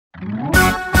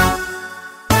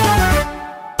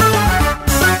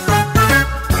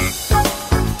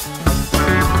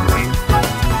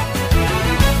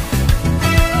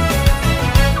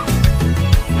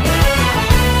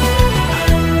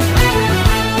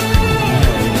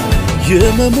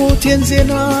የመሞቴን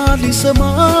ዜና ሊሰማ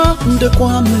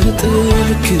እንደቋመጠ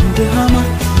ልክ እንደሃማ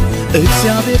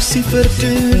እግዚአብሔር ሲፈርድ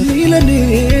ለኔ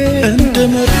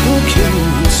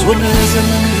እንደመርዶክዮስ ሆነ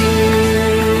ዘመኔ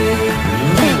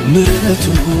ምሕረቱ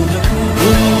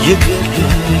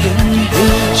የገለለኝ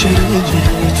ቸርነቱ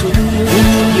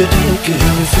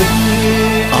የደገፈኝ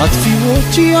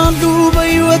አጥፊዎች ያሉ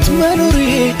በሕይወት መኖሬ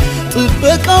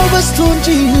ጥበቃው በዝቶ እንጂ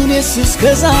እኔስ እስከ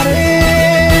ዛሬ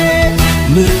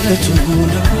ምሕረቱ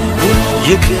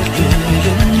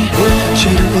የገለለኝ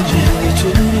ቸርነቱ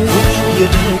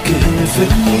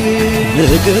የደገፈኝ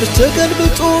ነገር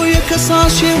ተገልብጦ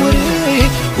የከሳሼ ወሬ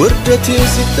ውርደቴ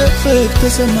ሲጠፈቅ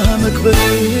ተሰማ መክበሬ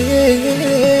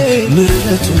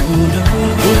ምሕረቱ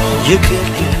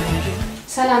የገለለኝ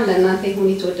ሰላም ለእናንተ ይሁን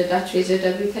የተወደዳችሁ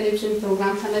የዘደብዩ ቴሌቪዥን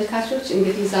ፕሮግራም ተመልካቾች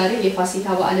እንግዲህ ዛሬ የፋሲካ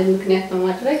በዓልን ምክንያት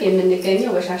በማድረግ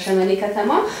የምንገኘው በሻሸመኔ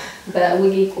ከተማ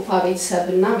በውጌ ቁፋ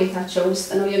ቤተሰብና ቤታቸው ውስጥ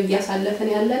ነው የሚያሳልፈን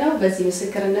ያለነው በዚህ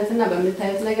ምስክርነትና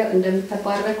በመታየት ነገር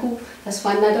እንደምትባረኩ ተስፋ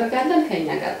እናደርጋለን ከኛ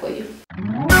ጋር ቆዩ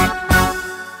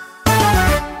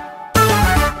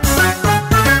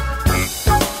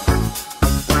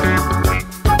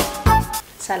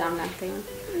ሰላም ላንተ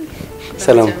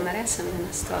ሰላም መጀመሪያ ስምህን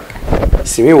አስተዋውቀን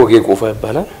ስሜ ወጌ ቁፋ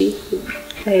ይባላል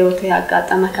በህይወቴ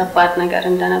ያጋጠመ ከባድ ነገር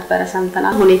እንደነበረ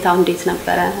ሰምተናል ሁኔታው እንዴት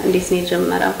ነበረ እንዴት ነው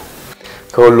የጀመረው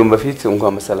ከሁሉም በፊት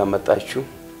እንኳን በሰላም መጣችሁ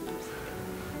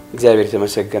እግዚአብሔር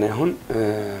የተመሰገነ ይሁን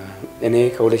እኔ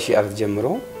ከ2004 ጀምሮ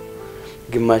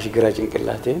ግማሽ ግራ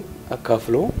ጭንቅላቴን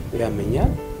አካፍሎ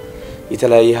ያመኛል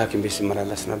የተለያየ ሐኪም ቤት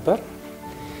ስመላለስ ነበር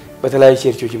በተለያየ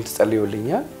ቸርቾችም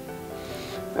ተጸልዮልኛል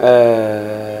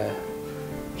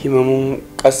ህመሙን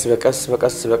ቀስ በቀስ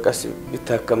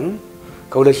ቢታከም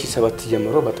ከ2007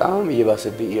 ጀምሮ በጣም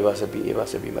እየባሰብኝ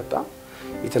መጣ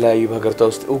የተለያዩ በሀገርታ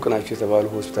ውስጥ እውቅናቸው የተባሉ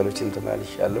ሆስፒታሎችን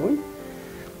ተመላልሻለሁ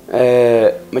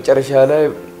መጨረሻ ላይ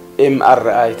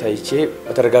ኤምአርአይ ታይቼ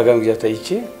በተደጋጋሚ ጊዜ ታይቼ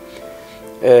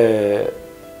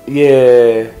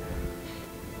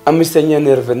የአምስተኛ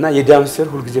ነርቭና የዳም ስር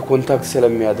ሁሉ ጊዜ ኮንታክት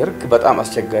ስለሚያደርግ በጣም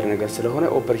አስቸጋሪ ነገር ስለሆነ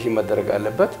ኦፕሬሽን መደረግ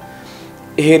አለበት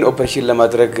ይሄን ኦፕሬሽን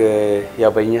ለማድረግ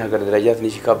ያበኛ ሀገር ደረጃ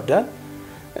ትንሽ ይከብዳል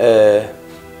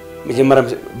መጀመሪያ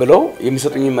ብለው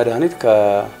የሚሰጡኝ መድኃኒት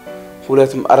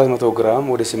ከ400 ግራም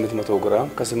ወደ 800 ግራም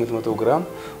ከ800 ግራም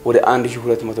ወደ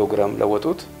 1200 ግራም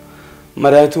ለወጡት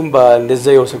መድኃኒቱን በእንደዛ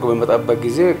የወሰድኩ በመጣበት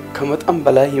ጊዜ ከመጣም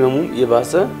በላይ ህመሙም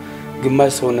የባሰ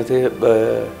ግማሽ ሰውነቴ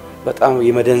በጣም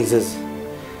የመደንዘዝ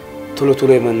ቶሎ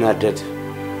የመናደድ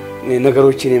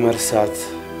ነገሮችን የመርሳት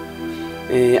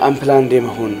አምፕላንድ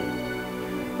የመሆን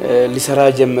ሊሰራ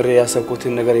ጀምሬ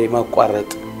ያሰብኩትን ነገር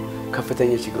የማቋረጥ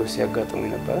ከፍተኛ ችግሮች ሲያጋጥሙኝ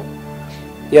ነበር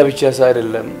ያ ብቻ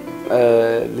አይደለም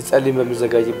ልጸልይ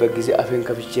በመዘጋጅበት ጊዜ አፌን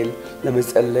ከፍቼ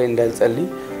ለመጸለይ እንዳልጸልይ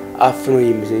አፍኖ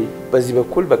የሚዘይ በዚህ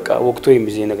በኩል በቃ ወቅቶ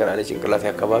የሚዘይ ነገር አለ ጭንቅላቴ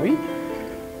አካባቢ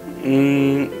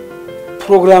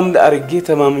ፕሮግራም አርጌ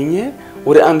ተማምኜ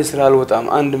ወደ አንድ ስራ አልወጣም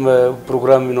አንድ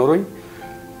ፕሮግራም ይኖርኝ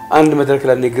አንድ መድረክ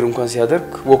ላይ ንግግር እንኳን ሲያደርግ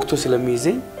ወቅቱ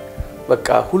ስለሚይዘኝ በቃ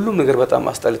ሁሉም ነገር በጣም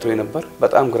አስጠልቶኝ ነበር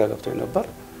በጣም ግራ ገብቶኝ ነበር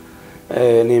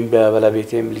እኔም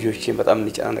በባለቤቴም ልጆቼም በጣም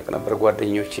እንጨናነቅ ነበር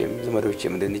ጓደኞቼም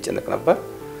ዘመዶቼም እንጨናነቅ ነበር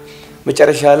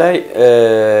መጨረሻ ላይ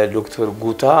ዶክተር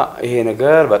ጉታ ይሄ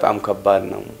ነገር በጣም ከባድ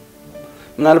ነው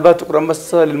ምናልባት ቁርአንበሳ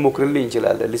ሊሞክርልኝ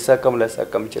ይችላል ሊሳካም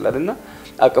ላይሳካም ይችላልና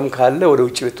አቅም ካለ ወደ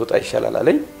ውጭ ልትወጣ ይሻላል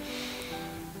አለኝ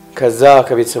ከዛ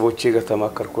ከቤተሰቦቼ ጋር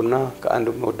ተማከርኩና ከአንድ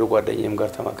ወደ ጓደኛዬም ጋር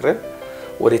ተማክረን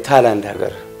ወደ ታይላንድ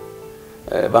ሀገር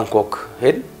ባንኮክ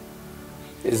ሄድ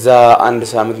እዛ አንድ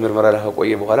ሳምንት ምርመራ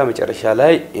ለቆየ በኋላ መጨረሻ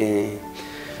ላይ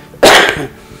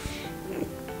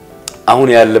አሁን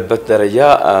ያለበት ደረጃ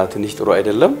ትንሽ ጥሩ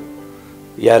አይደለም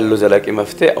ያለው ዘላቂ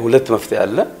መፍትሄ ሁለት መፍትሄ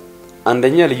አለ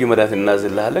አንደኛ ልዩ መድኃኒት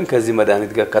እናዝልሃለን ከዚህ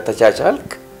መድኃኒት ጋር ከተቻቻልክ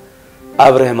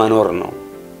አብረህ ማኖር ነው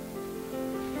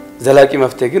ዘላቂ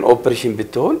መፍትሄ ግን ኦፕሬሽን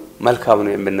ብትሆን መልካም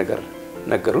ነው የሚል ነገር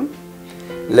ነገሩን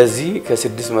ለዚህ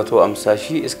ከ650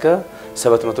 ሺህ እስከ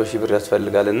 700 ሺህ ብር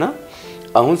ያስፈልጋልና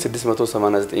አሁን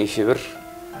 689 ሺህ ብር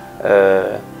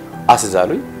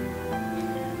አስዛሉኝ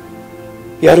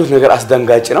ያሉት ነገር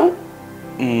አስደንጋጭ ነው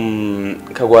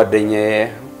ከጓደኛዬ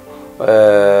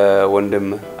ወንድም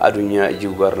አዱኛ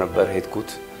እጅጉ ጋር ነበር ሄድኩት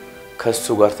ከሱ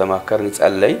ጋር ተማከርን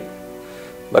ጸለይ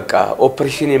በቃ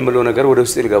ኦፕሬሽን የሚለው ነገር ወደ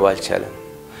ውስጥ ሊገባ አልቻለም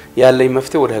ያለኝ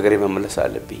መፍትሄ ወደ ሀገሬ መመለስ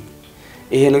አለብኝ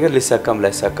ይሄ ነገር ሊሳካም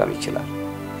ላይሳካም ይችላል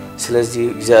ስለዚህ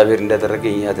እግዚአብሔር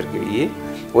እንዳደረገኝ ያድርግኝ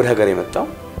ወደ ሀገሬ መጣው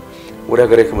ወደ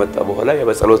ሀገሬ ከመጣ በኋላ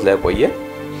በጸሎት ላይ ቆየ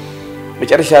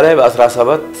መጨረሻ ላይ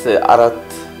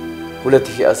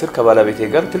በ17/4/2010 ከባለቤቴ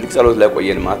ጋር ትልቅ ጸሎት ላይ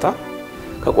ቆየን ማታ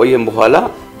ከቆየን በኋላ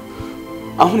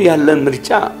አሁን ያለን ምርጫ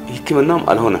ህክምናም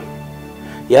አልሆነም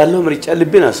ያለው ምርጫ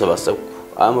ልቤን አሰባሰብኩ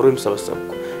አእምሮዬም ሰበሰብኩ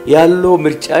ያለው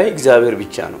ምርጫዬ እግዚአብሔር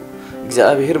ብቻ ነው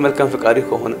እግዚአብሔር መልካም ፍቃድ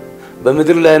ከሆነ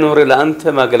በመድር ላይ ኖር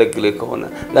ለአንተ ማገለግል ከሆነ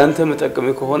ለአንተ መጠቀም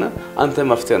ከሆነ አንተ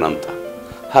መፍትሄን አምጣ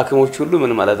ሐኪሞች ሁሉ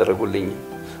ምንም አላደረጉልኝ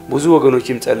ብዙ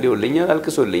ወገኖችም ጸልዩልኛል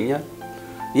አልቅሶልኛል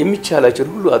የሚቻላቸው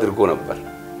ሁሉ አድርጎ ነበር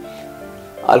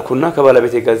አልኩና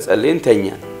ከባለቤቴ ጋር ጸልየን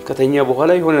ተኛን ከተኛ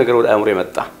በኋላ የሆነ ነገር ወደ አእምሮዬ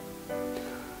መጣ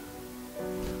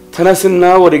ተነስና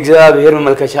ወደ እግዚአብሔር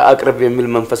መመልከቻ አቅርብ የሚል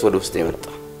መንፈስ ወደ ውስጤ መጣ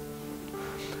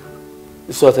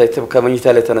እሷ ታይተብ ከመኝታ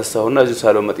ላይ ተነሳሁና እዚህ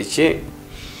ሳሎን መጥቼ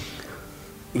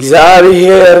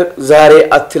እግዚአብሔር ዛሬ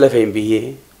አትለፈኝ ብዬ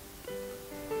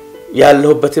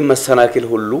ያለሁበትን መሰናክል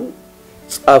ሁሉ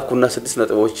ጻፍኩና 6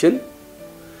 ነጥቦችን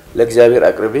ለእግዚአብሔር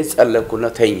አቅርቤ ጸለይኩና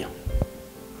ተኛው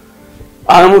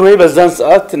አእምሮዬ በዛን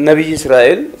ሰዓት ነብይ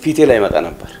እስራኤል ፊቴ ላይ መጣ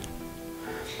ነበር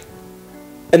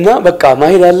እና በቃ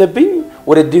ማሄድ አለብኝ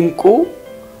ወደ ድንቁ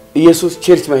ኢየሱስ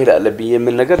ቸርች ማሄድ አለብኝ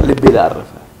የሚል ነገር ልቤ ላይ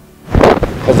አረፈ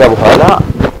ከዛ በኋላ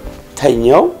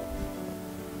ተኛው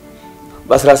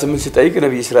በ18 ሲጠይቅ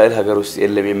ነብይ እስራኤል ሀገር ውስጥ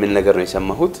የለም የሚል ነገር ነው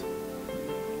የሰማሁት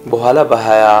በኋላ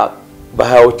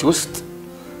በ20ዎች ውስጥ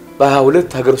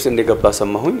በ22 ሀገር ውስጥ እንደገባ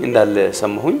ሰማሁኝ እንዳለ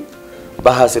ሰማሁኝ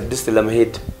በ26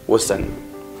 ለመሄድ ወሰን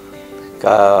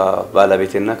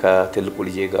ከባለቤቴና ከትልቁ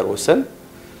ልጄ ጋር ወሰን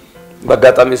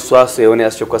በአጋጣሚ እሷስ የሆነ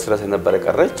ያስቸኳይ ስራ ስለነበረ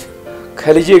ቀረች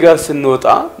ከልጄ ጋር ስንወጣ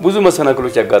ብዙ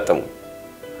መሰናክሎች ያጋጠሙ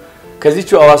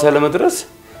ከዚህው አዋሳ ለመድረስ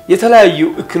የተለያዩ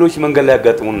እክሎች መንገድ ላይ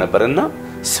ያጋጥሙን ነበርና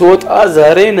ስወጣ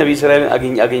ዛሬ ነብይ እስራኤልን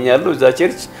አገኛለሁ እዛ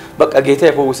ቸርች በቃ ጌታ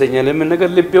ይፈውሰኛል ምን ነገር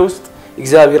ልቤ ውስጥ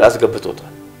እግዚአብሔር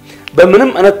አስገብቶታል በምንም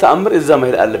አይነት ተአምር እዛ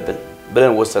መሄድ አለብን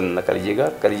ብለን ወሰንና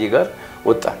ከልጄ ጋር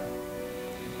ወጣን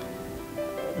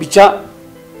ብቻ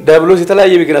ዳብሎስ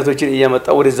የተለያየ ምክንያቶችን እያመጣ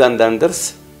ወደዛ እንዳንደርስ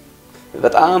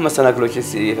በጣም መሰናክሎችን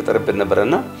ሲፈጠርብን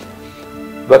ነበርና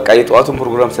በቃ የጧቱን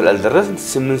ፕሮግራም ስላልደረስ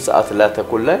 8 ሰዓት ላይ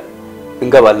ተኩል ላይ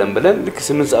እንገባለን ብለን ልክ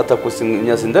 8 ሰዓት ተኩል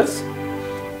እኛ ስንደርስ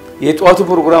የጧቱ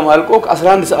ፕሮግራም አልቆ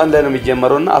 11 ሰዓት ላይ ነው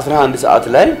የሚጀመረውና 11 ሰዓት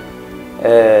ላይ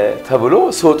ተብሎ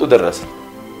ሲወጡ ደረሰ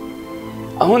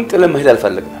አሁን ጥለን መሄድ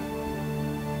አልፈለግንም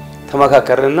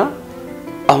ተማካከርና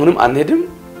አሁንም አንሄድም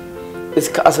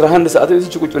እስከ 11 ሰዓት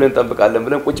እዚህ ቁጭ ብለን እንጠብቃለን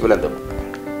ብለን ቁጭ ብለን ጠብቀን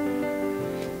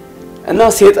እና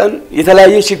ሰይጣን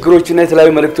የተለያየ ችግሮችና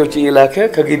የተለያየ መልእክቶችን ይላከ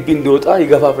ከግቢ እንዲወጣ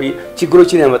ይገፋፋ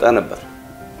ችግሮችን ያመጣ ነበር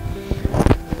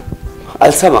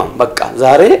አልሰማም በቃ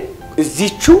ዛሬ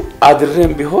እዚቹ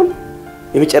አድረን ቢሆን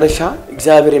የመጨረሻ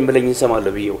እግዚአብሔር የሚለኝ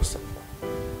እንሰማለሁ ብዬ ወሰን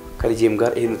ከልጄም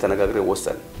ጋር ይሄን ተነጋግረን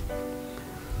ወሰን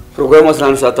ፕሮግራሙ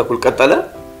 11 ሰዓት ተኩል ቀጠለ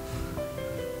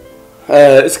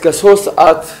እስከ 3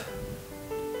 ሰዓት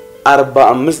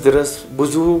 45 ድረስ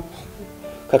ብዙ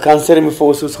ከካንሰር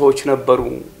የሚፈወሱ ሰዎች ነበሩ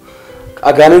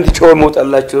አጋንንት ጮህ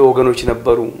መውጣላቸው ወገኖች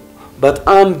ነበሩ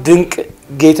በጣም ድንቅ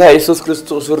ጌታ ኢየሱስ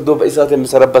ክርስቶስ ወርዶ በእሳት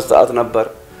የሚሰራበት ሰዓት ነበር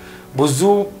ብዙ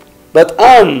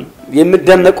በጣም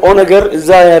የሚደነቀው ነገር እዛ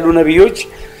ያሉ ነብዮች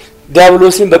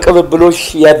ዳብሎስን በቀበብሎሽ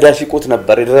ያዳሽቁት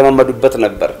ነበር ይረማመዱበት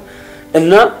ነበር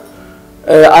እና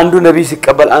አንዱ ነብይ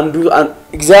ሲቀበል አንዱ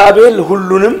እግዚአብሔር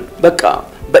ሁሉንም በቃ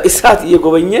በእሳት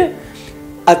እየጎበኘ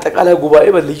አጠቃላይ ጉባኤ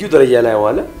በልዩ ደረጃ ላይ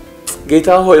ዋለ ጌታ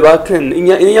ሆይ ባክን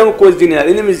እኛም እኮ እዚህ ነው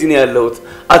እኔም እዚህ ነው ያለሁት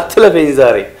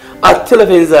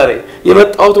አትለፈኝ ዛሬ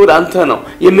የመጣሁት ወደ አንተ ነው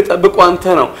የምጠብቀው አንተ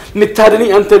ነው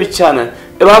ምታድነኝ አንተ ብቻ ነህ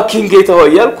እባክህን ጌታ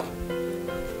ሆይ ያልኩ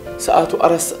ሰዓቱ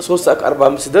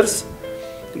 3:45 ደርስ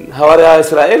ሐዋርያ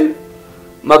እስራኤል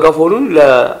ማጋፎኑን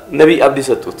ለነብይ አብዲ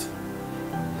ሰጡት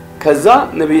ከዛ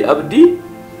ነብይ አብዲ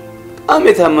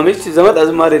አመታመመች ዘመድ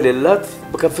አዝማሪ ለላት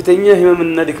በከፍተኛ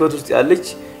ህመምና ድክመት ውስጥ ያለች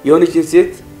የሆነች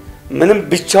ሴት ምንም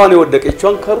ብቻዋን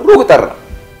የወደቀችዋን ከሩቅ ጠራ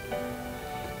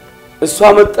እሷ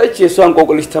መጣች የሷን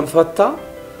ቆቁልሽ ተንፈታ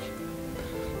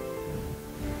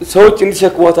ሰዎች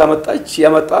እንዲሸክሟት አመጣች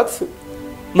ያመጣት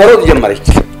መሮጥ ጀመረች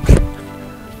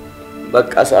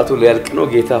በቃ ሰዓቱ ሊያልቅ ነው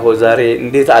ጌታ ሆይ ዛሬ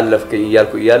እንዴት አለፍከኝ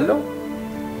እያልኩ እያለሁ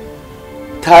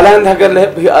ታይላንድ ሀገር ላይ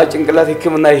ጭንቅላት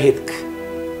ህክምና ይሄድክ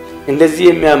እንደዚህ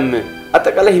የሚያም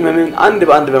አጠቃላይ ህመምን አንድ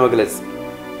በአንድ በመግለጽ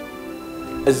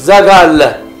እዛ ጋር አለ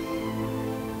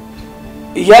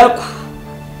እያልኩ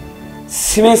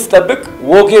ስሜን ስጠብቅ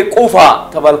ወጌ ቁፋ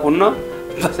ተባልኩና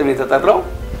በስሜ ተጠራው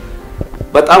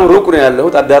በጣም ሩቅ ነው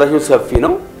ያለሁት አዳራሹ ሰፊ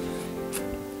ነው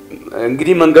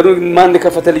እንግዲህ መንገዱን ማን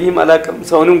ከፈተልኝም አላቅም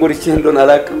ሰውንም ጎርቼ እንደሆነ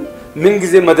አላቅም ምን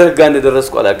ጊዜ መድረክ ጋር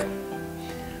እንደደረስኩ አላቅም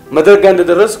መድረክ ጋር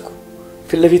እንደደረስኩ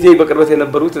ፍለፊቴ በቅርበት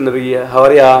የነበሩት ነብይ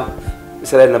ሐዋርያ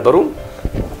እስራኤል ነበሩ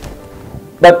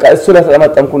በቃ እሱ ላይ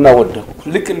ተጠመጠምኩና ወደኩ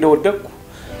ልክ እንደወደኩ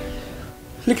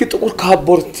ልክ ጥቁር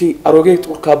ካቦርቲ አሮጌ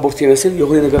ጥቁር ካቦርቲ መስል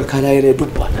የሆነ ነገር ካላይ ላይ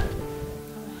ዱባለ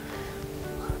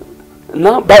እና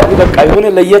በቃ የሆነ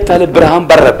ለየት ያለ ብርሃን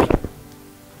በረብኝ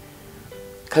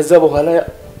ከዛ በኋላ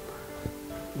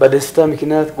በደስታ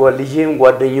ምክንያት ጓልጄም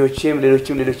ጓደኞቼም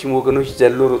ሌሎችም ወገኖች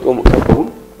ዘሎ ሮጦ መቀበሉ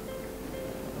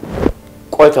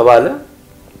ቆይ ተባለ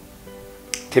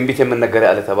ትንቢት የምንነገር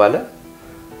ያለ ተባለ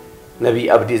ነብይ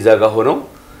አብዲ ዘጋ ሆኖ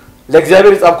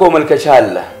ለእግዚአብሔር ጻፍኮ መልከቻ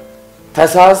አለ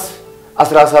ታሳስ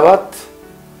 17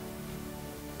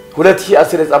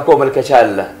 2010 ጻፍኮ መልከቻ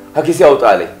አለ ሀኪስ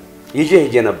ያውጣለ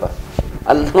ይጄ ነበር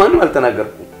አልማን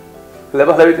አልተናገርኩ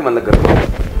ለባለቤት ማልነገርኩ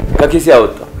ሀኪስ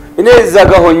ያውጣ እኔ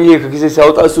ዘጋ ሆኜ ከጊዜ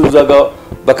ሲያወጣ እሱ ዘጋ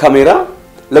በካሜራ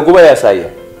ለጉባኤ ያሳየ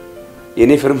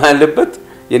የኔ ፍርማ ያለበት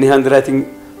የኔ ሃንድራይቲንግ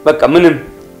በቃ ምንም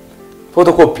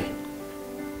ፎቶኮፒ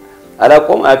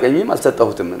አላቆም አቀኝም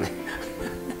አልሰጣሁትም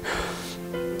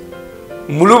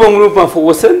ሙሉ በሙሉ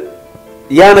ማፈወሰን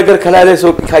ያ ነገር ከላለ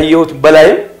ሰው ካየሁት በላይ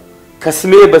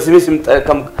ከስሜ በስሜ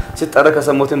ሲጠራ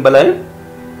ከሰሞትን በላይ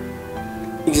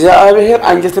እግዚአብሔር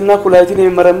አንጀትና ኩላሊትን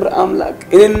የሚመረምር አምላክ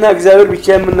እኔና እግዚአብሔር ብቻ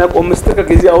የምናቆም መስጠት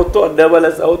ከጊዜ አውጥቶ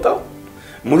አዳባላስ አውጣው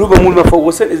ሙሉ በሙሉ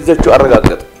ማፈወሰን እዛቸው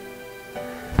አረጋግጥ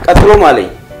ቀጥሎ ማለኝ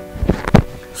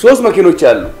 3 መኪኖች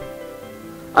አሉ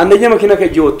አንደኛ መኪና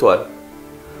ከጄ ወጥቷል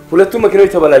ሁለቱ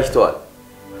መኪኖች ተበላሽተዋል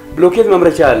ብሎኬት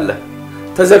መምረቻ አለ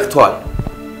ተዘግቷል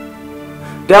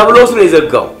ዲያብሎስ ነው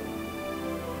የዘጋው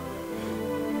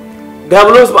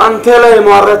ዲያብሎስ በአንተ ላይ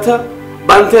ማረተ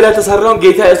በአንተ ላይ ተሰራው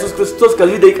ጌታ ኢየሱስ ክርስቶስ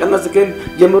ከዚህ ደቂቃና ሰከንድ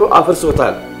ጀምሮ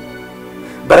አፍርሶታል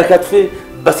በረከት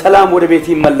በሰላም ወደ ቤት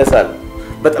ይመለሳል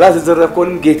በጥላት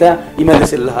ዘረፈውን ጌታ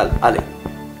ይመልስልሃል አለ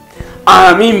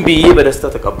አሜን ብዬ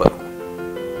በደስታ ተቀበልኩ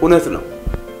እውነት ነው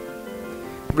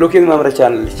ብሎኬት መምረቻ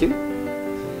አለችን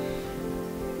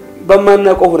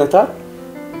በማናውቀው ሁኔታ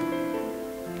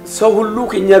ሰው ሁሉ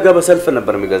ከኛ ጋር በሰልፍ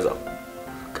ነበር የሚገዛው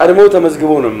ቀድሞ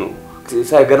ተመዝግቦ ነው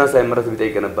ሳይገና ሳይመረጥ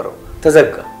ቢጠይቅ ነበረው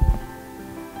ተዘጋ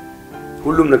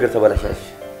ሁሉም ነገር ተበላሻሽ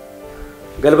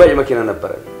ገልባጭ መኪና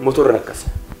ነበር ሞተር ነከሰ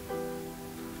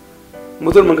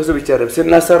ሞተር መንከሱ ብቻ አይደለም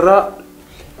ሲናሰራ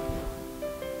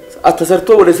አተሰርቶ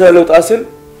ወደ ሰለው ጣስል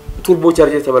ቱርቦ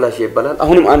ቻርጀር ተበላሽ ይባላል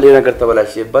አሁንም አንድ ነገር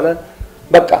ተበላሽ ይባላል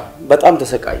በቃ በጣም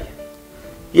ተሰቃየ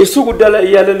የሱ ጉዳይ ላይ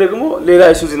ያለ ደግሞ ሌላ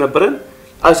ኢየሱስ ነበረን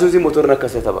ኢየሱስ ሞተር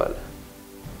ነከሰ ተባለ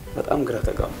በጣም ግራ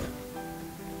ተጋባ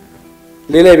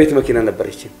ሌላ የቤት መኪና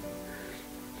ነበረች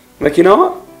መኪናዋ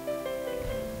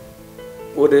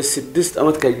ወደ 6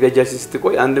 አመት ከገጃችን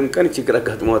ስትቆይ አንድም ቀን ችግር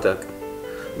አጋጥሟት አያውቅም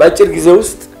በአጭር ጊዜ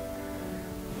ውስጥ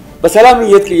በሰላም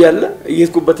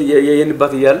እየሄድኩበት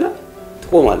የየንባት እያለ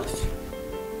ትቆማለች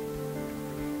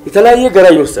የተለያየ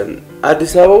ገራጅ ወሰን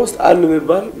አዲስ አበባ ውስጥ አሉ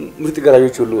የሚባል ምርጥ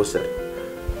ገራጆች ሁሉ ወሰን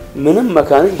ምንም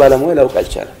መካኒክ ባለሙያ ላውቅ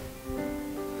አልቻለም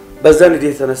በዛን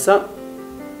ጊዜ ተነሳ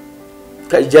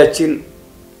ከእጃችን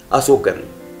አስወገን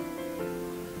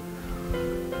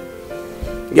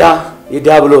ያ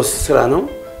የዲያብሎስ ስራ ነው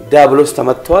ዲያብሎስ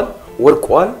ተመቷል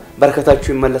ወርቋል በረከታችሁ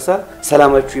ይመለሳል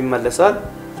ሰላማችሁ ይመለሳል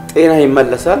ጤና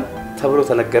ይመለሳል ተብሎ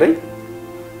ተነገረኝ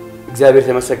እግዚአብሔር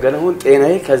ተመሰገነ ሁን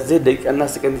ጤናዬ ከዚህ ደቂቃና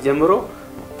ሰከንድ ጀምሮ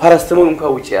ፓራስተሞል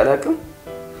እንኳን ውጪ ያላቅም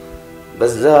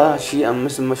በዛ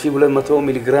 1500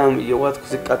 ሚሊ ግራም የዋትኩ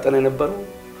ሲቃጠለ ነበር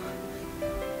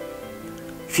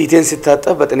ፊቴን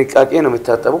ሲታጠብ በጥንቃቄ ነው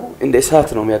የምታጠበው እንደ እሳት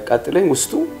ነው የሚያቃጥለኝ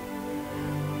ውስጡ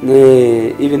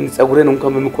ኢቭን ጸጉሬን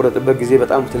እንኳን በሚቆረጥበት ጊዜ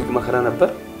በጣም ትልቅ መከራ ነበር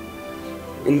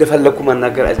እንደፈለኩ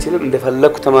ማናገር አልችልም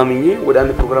እንደፈለኩ ተማምኜ ወደ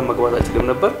አንድ ፕሮግራም መግባት አልችልም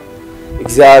ነበር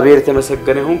እግዚአብሔር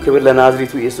ተመሰገነ ይሁን ክብር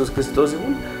ለናዝሬቱ ኢየሱስ ክርስቶስ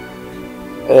ይሁን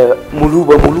ሙሉ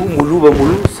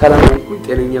በሙሉ ሰላም ሆንኩኝ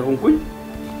ጤነኛ ሆንኩኝ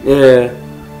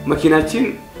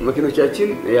መኪኖቻችን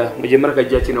ያ መጀመሪያ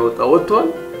ከእጃችን ወጥቷል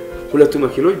ሁለቱ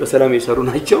መኪኖች በሰላም እየሰሩ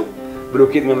ናቸው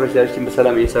ብሎኬት መምረቻችን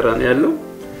በሰላም እየሰራ ነው ያለው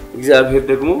እግዚአብሔር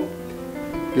ደግሞ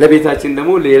ለቤታችን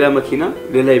ደግሞ ሌላ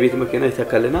የቤት መኪና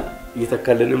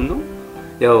እየተካለንም ነው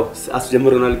ያው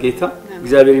አስጀምሮናል ጌታ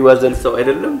እግዚአብሔር ይዋዘን ሰው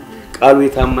አይደለም ቃሉ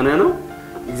የታመነ ነው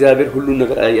እግዚአብሔር ሁሉ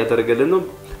ነገር ያደረገልን ነው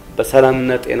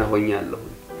በሰላምና ጤና ሆኛለሁ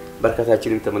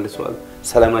በረከታችንም ተመልሰዋል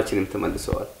ሰላማችንም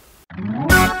ተመልሰዋል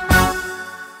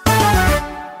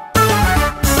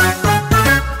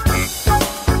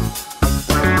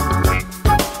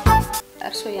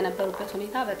እርሶ የነበሩበት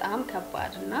ሁኔታ በጣም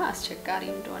ከባድና አስቸጋሪ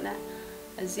እንደሆነ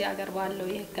እዚህ ሀገር ባለው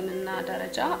የሕክምና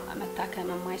ደረጃ መታከም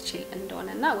የማይችል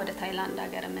እንደሆነና ወደ ታይላንድ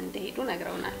ሀገርም እንደሄዱ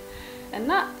ነግረውናል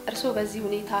እና እርሶ በዚህ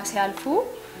ሁኔታ ሲያልፉ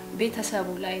ቤተሰቡ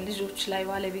ላይ ልጆች ላይ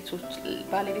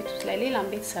ባለቤቶች ላይ ሌላም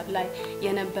ቤተሰብ ላይ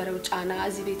የነበረው ጫና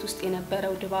እዚህ ቤት ውስጥ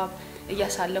የነበረው ድባብ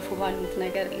እያሳለፉ ባሉት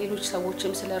ነገር ሌሎች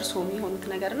ሰዎችም ስለርሶ የሚሆኑት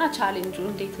ነገርና ቻሌንጁ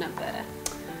እንዴት ነበር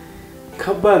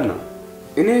ከባድ ነው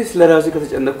እኔ ስለራሴ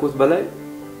ከተጨነቅኩት በላይ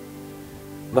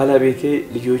ባለቤቴ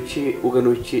ልጆቼ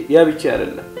ወገኖቼ ያ ብቻ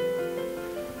አይደለም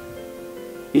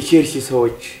የቸርች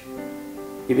ሰዎች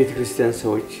የቤተ ክርስቲያን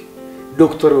ሰዎች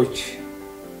ዶክተሮች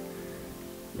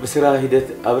በስራ ሂደት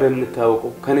አብረን እንታወቁ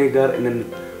ከኔ ጋር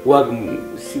ዋግ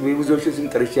ብዙዎችን ስም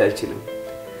ጠርቼ አልችልም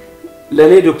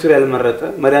ለኔ ዶክተር ያልመረጠ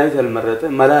መድኃኒት ያልመረጠ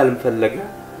መላ ያልፈለገ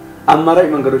አማራጭ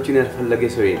መንገዶችን ያልፈለገ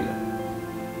ሰው የለም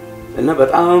እና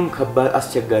በጣም ከባድ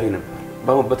አስቸጋሪ ነበር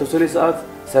በተወሰነ ሰዓት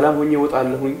ሰላም ሆኜ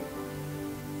ወጣለሁኝ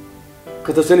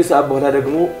ከተወሰነ ሰዓት በኋላ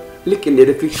ደግሞ ልክ እንደ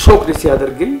ኤሌክትሪክ ሾክ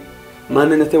ሲያደርግኝ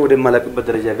ማንነቴ ወደ ማላቅበት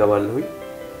ደረጃ ገባለሁኝ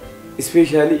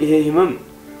ስፔሻሊ ይሄ ህመም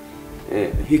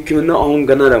ህክምናው አሁን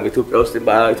ገና ነው ኢትዮጵያ ውስጥ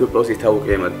የታወቀ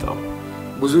የመጣው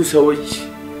ብዙ ሰዎች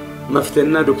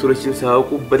መፍተና ዶክተሮችን ሳያውቁ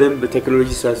በደንብ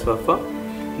ቴክኖሎጂ ሳስፋፋ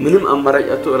ምንም አማራጭ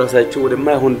አጥቶ ራሳቸው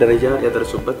ወደማይሆን ደረጃ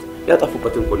ያደረሱበት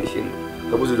ያጣፉበትን ኮንዲሽን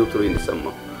ከብዙ ዶክተሮች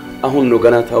እንደሰማው አሁን ነው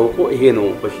ገና ታውቆ ይሄ ነው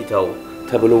በሽታው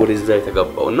ተብሎ ወደዛ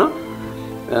የተገባውና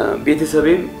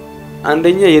ቤተሰቤን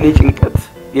አንደኛ የኔ ጭንቀት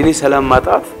የኔ ሰላም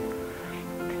ማጣት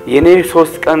የኔ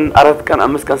 3 ቀን 4 ቀን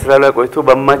 5 ቀን ስራ ላይ ቆይቶ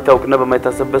በማይታወቅና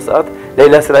በማይታሰብበት ሰዓት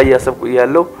ሌላ ስራ እያሰብኩ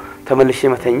ያለው ተመልሼ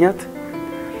መተኛት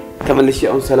ተመልሼ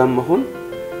አሁን ሰላም መሆን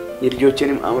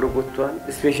የልጆቼንም አምሮ ወጥቷል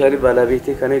ስፔሻሊ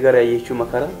ባለቤቴ ከኔ ጋር ያየችው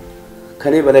መከራ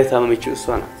ከኔ በላይ ታመመችው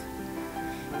እሷ ናት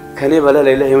ከኔ በላይ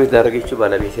ሌላ ህይወት ያደረገችው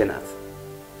ባለቤቴ ናት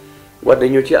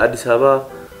ጓደኞቼ አዲስ አበባ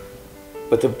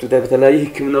በተለያየ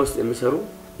ህክምና ውስጥ የሚሰሩ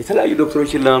የተለያዩ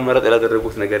ዶክተሮችን ለማመረጥ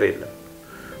ያላደረጉት ነገር የለም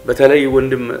በተለይ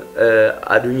ወንድም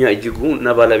አዱኛ እጅጉ እና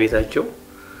ባለቤታቸው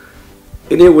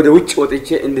እኔ ወደ ውጭ ወጥቼ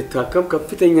እንድታከም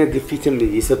ከፍተኛ ግፊትም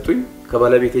ይሰጡኝ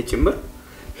ከባለቤቴ ጭምር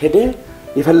ሄደ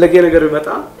የፈለገ ነገር ይመጣ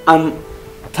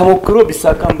ተሞክሮ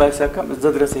ቢሳካም ባይሳካም እዛ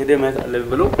ድረስ ሄደ ማለት አለብ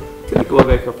ብሎ ትልቅ ዋጋ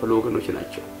የከፈሉ ወገኖች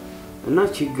ናቸው እና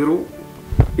ችግሩ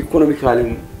ኢኮኖሚካሊ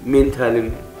ሜንታሊ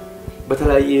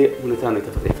በተለያየ ሁኔታ ነው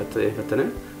የተፈተነ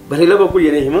በሌላ በኩል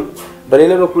የኔ ህመም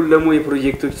በሌላ በኩል ደግሞ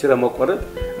የፕሮጀክቶች ስራ ማቋረጥ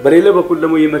በሌላ በኩል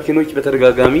ደግሞ የመኪኖች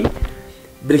በተደጋጋሚ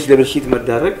ብልሽት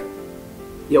መዳረግ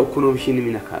የኢኮኖሚሽን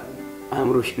ሚነካል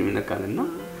አእምሮሽን ሚነካልና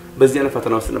በዚህ አይነት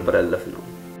ፈተና ውስጥ ነበር ያለፍነው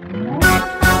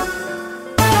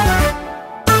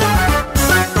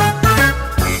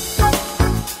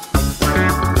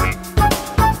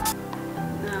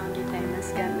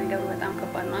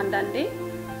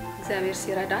እግዚአብሔር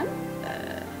ሲረዳን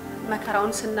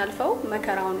መከራውን ስናልፈው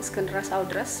መከራውን እስክንረሳው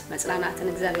ድረስ መጽናናትን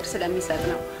እግዚአብሔር ስለሚሰጥ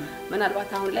ነው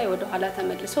ምናልባት አሁን ላይ ወደ ኋላ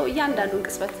ተመልሶ እያንዳንዱን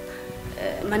ቅስበት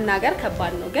መናገር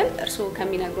ከባድ ነው ግን እርሱ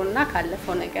ከሚነግሩና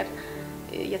ካለፈው ነገር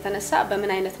የተነሳ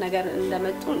በምን አይነት ነገር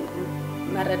እንደመጡ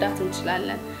መረዳት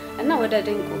እንችላለን እና ወደ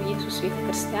ድንቁ ኢየሱስ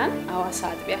ቤተክርስቲያን አዋሳ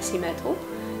አጥቢያ ሲመጡ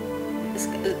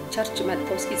ቸርች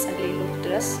መጥተው እስኪጸልዩት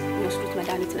ድረስ የሚወስዱት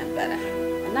መድኃኒት ነበረ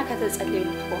እና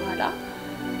ከተጸለዩት በኋላ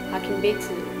ሐኪም ቤት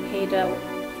ሄደው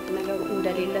ነገሩ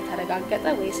እንደሌለ ተረጋገጠ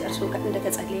ወይስ እርሱ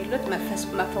እንደተጸለየለት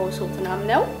መፈወሱት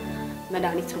ነው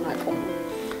መድኃኒቱን አቆሙ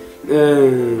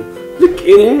ልክ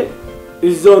እኔ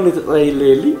እዛው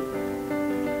ተጸለየልኝ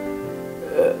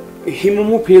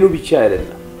ህመሙ ፔኑ ብቻ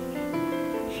አይደለም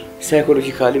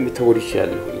ሳይኮሎጂካሊ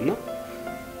ምትወርሻለሁና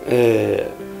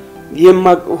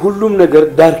ሁሉም ነገር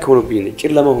ዳርክ ሆኖብኝ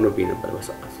ጨለማ ሆኖብኝ ነበር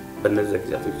በሰዓት በእነዚህ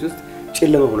ጊዜያቶች ውስጥ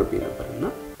ጨለማ ሆኖብኝ ነበርና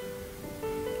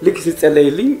ልክ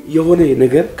ሲጸለይልኝ የሆነ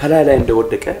ነገር ከላይ ላይ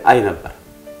እንደወደቀ አይ ነበር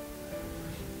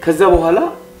ከዛ በኋላ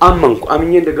አመንኩ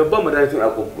አምኜ እንደገባ መድኃኒቱን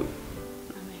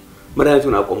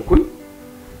አቆምኩኝ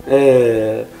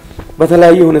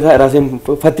በተለያየ ሁኔታ ራሴን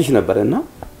ፈትሽ ነበርና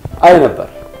አይ ነበር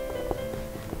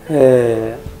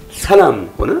ሰላም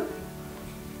ሆነ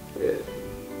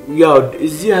ያው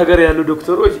እዚህ ሀገር ያሉ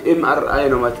ዶክተሮች ኤምአርአይ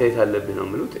ነው ማታየት አለብህ ነው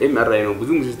የሚሉት ኤምአርአይ ነው ብዙ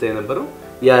ጊዜ የነበረው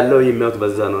ያለው የሚያውት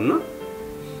በዛ ነውና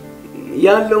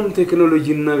ያለውም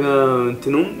ቴክኖሎጂና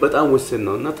እንትኑም በጣም ወሰን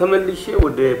ነውና ተመልሼ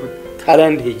ወደ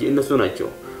ታይላንድ ሄጄ እነሱ ናቸው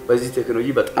በዚህ ቴክኖሎጂ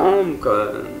በጣም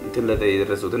እንትን ላይ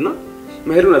የደረሱትና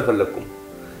መሄዱን አልፈለኩም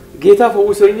ጌታ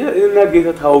ፈውሶኛል እና ጌታ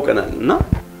ታውቀናልና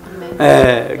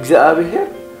እግዚአብሔር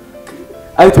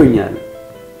አይቶኛል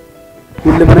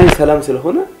ሁሉም ላይ ሰላም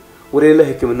ስለሆነ ወደ ሌላ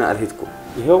ህክምና አልሄድኩም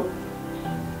ይሄው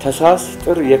ተሳስ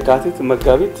ጥር የካቲት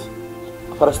መጋቢት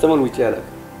ፈረስተማን ውጪ ያለ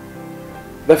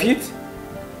በፊት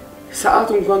ሰዓቱ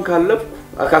እንኳን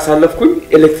ካሳለፍኩኝ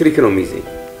ኤሌክትሪክ ነው የሚይዘኝ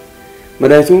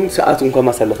መድኃኒቱን ሰዓቱ እንኳን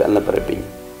ማሳለፍ አልነበረብኝም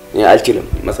አልችልም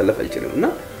ማሳለፍ አልችልምና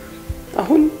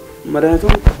አሁን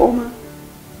መድኃኒቱን ቆመ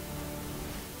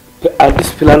አዲስ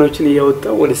ፕላኖችን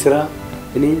እያወጣው ወደ ስራ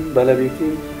እኔ ባለቤቴ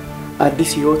አዲስ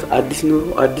ህይወት አዲስ ኑሮ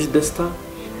አዲስ ደስታ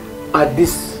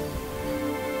አዲስ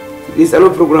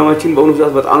የጸሎት ፕሮግራማችን በእውነት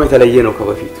ሰዓት በጣም የተለየ ነው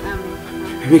ከበፊት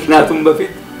ምክንያቱም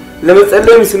በፊት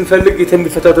ለመጸለይ ስንፈልግ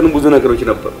የተንፈታተኑ ብዙ ነገሮች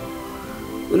ነበሩ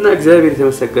እና እግዚአብሔር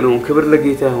የተመሰገነው ክብር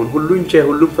ለጌታ ይሁን ሁሉን ቻይ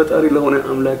ሁሉን ፈጣሪ ለሆነ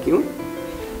አምላክ ይሁን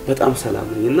በጣም ሰላም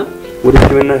ነኝና ወደ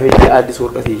ህክምና ሄጄ አዲስ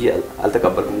ወርቀት ይዤ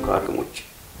አልተቀበልኩም ከሐኪሞች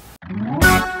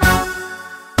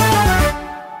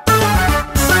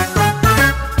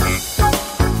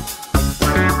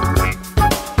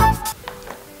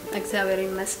እግዚአብሔር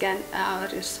ይመስገን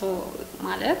እርሶ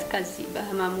ማለት ከዚህ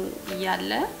በህመሙ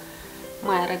ይያለ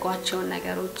ማያረጓቸው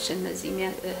ነገሮች እነዚህ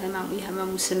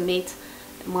የህመሙ ስሜት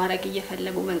ማረግ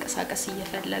እየፈለጉ መንቀሳቀስ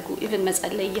እየፈለጉ ኢቭን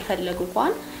መጸለይ እየፈለጉ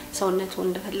እንኳን ሰውነቱ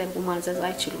እንደፈለጉ ማዘዝ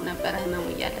አይችሉ ነበር ህመሙ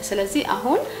ይያለ ስለዚህ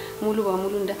አሁን ሙሉ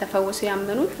በሙሉ እንደተፈወሱ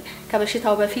ያመኑት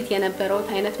ከበሽታው በፊት የነበረው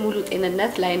አይነት ሙሉ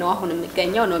ጤንነት ላይ ነው አሁን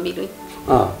የሚገኘው ነው የሚሉኝ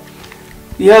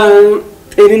ያ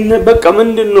ጤንነት በቃ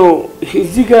ምንድነው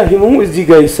እዚህ ጋር ህመሙ እዚህ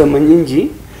ጋር ይሰማኝ እንጂ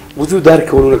ብዙ ዳርክ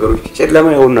የሆኑ ነገሮች ጨለማ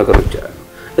የሆኑ ነገሮች አሉ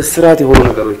እስራት የሆኑ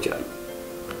ነገሮች አሉ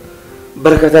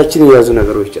በረከታችን የያዙ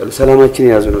ነገሮች አሉ ሰላማችን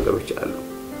የያዙ ነገሮች አሉ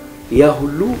ያ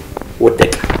ሁሉ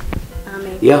ወደቀ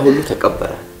አሜን ያ ሁሉ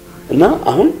ተቀበረ እና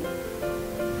አሁን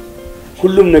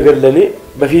ሁሉም ነገር ለኔ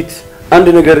በፊት አንድ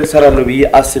ነገር ሰራለሁ ብዬ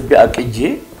አስቤ አቅጄ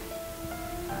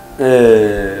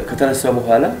ከተነሳ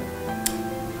በኋላ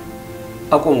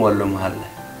አቆምዋለሁ መሃል ላይ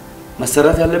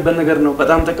መሰራት ያለበት ነገር ነው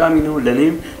በጣም ጠቃሚ ነው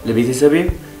ለኔም ለቤተሰቤም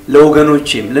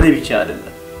ለወገኖቼም ለኔ ብቻ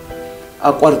አይደለም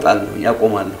አቋርጣለሁ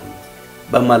ያቆማለሁ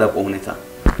በማላቆም ሁኔታ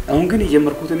አሁን ግን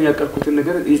የጀመርኩትን ያቀርኩትን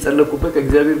ነገር እየጸለኩበት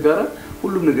ከእግዚአብሔር ጋር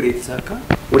ሁሉም ነገር የተሳካ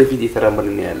ወደፊት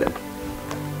እየተራመድን ያለን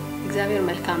እግዚአብሔር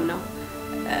መልካም ነው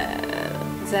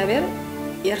እግዚአብሔር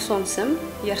የርሶን ስም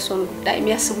የርሶን ጉዳይ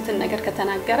የሚያስቡትን ነገር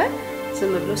ከተናገረ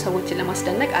ዝም ብሎ ሰዎችን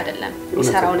ለማስደነቅ አይደለም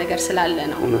የሚሰራው ነገር ስላለ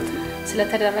ነው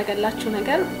ስለተደረገላችሁ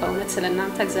ነገር በእውነት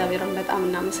ስለናንተ እግዚአብሔርን በጣም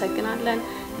እናመሰግናለን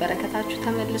በረከታችሁ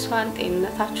ተመልሷል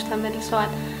ጤንነታችሁ ተመልሷል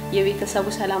የቤተሰቡ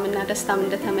ሰላምና ደስታም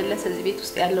እንደተመለሰ እዚህ ቤት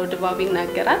ውስጥ ያለው ድባብ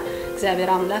ይናገራል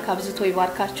እግዚአብሔር አምላክ አብዝቶ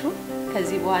ይባርካችሁ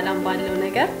ከዚህ በኋላም ባለው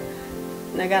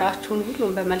ነገራችሁን ሁሉ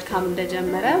በመልካም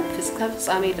እንደጀመረ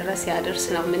ፍጻሜ ድረስ ያደርስ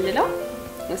ነው የምንለው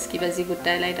እስኪ በዚህ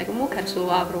ጉዳይ ላይ ደግሞ ከርሱ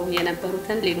አብሮ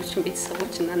የነበሩትን ሌሎችን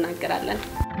ቤተሰቦች እናናገራለን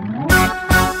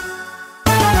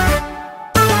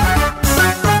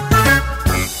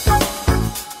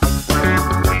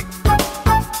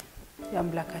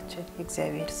ያምላካችን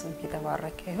እግዚአብሔር ስም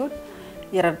የተባረከ ይሁን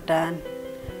ይረዳን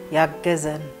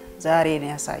ያገዘን ዛሬን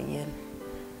ያሳየን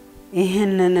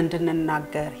ይህንን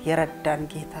እንድንናገር ይረዳን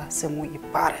ጌታ ስሙ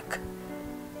ይባረክ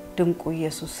ድንቁ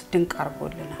ኢየሱስ ድንቅ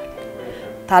አርጎልናል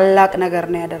ታላቅ ነገር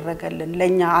ነው ያደረገልን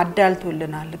ለኛ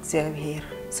አዳልቶልናል እግዚአብሔር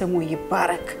ስሙ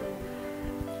ይባረክ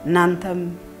እናንተም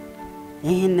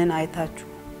ይህንን አይታችሁ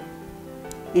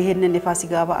ይህንን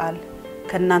የፋሲካ በዓል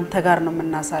ከናንተ ጋር ነው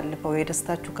የምናሳልፈው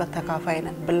የደስታችሁ ከተካፋይ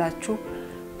ነን ብላችሁ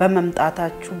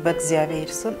በመምጣታችሁ በእግዚአብሔር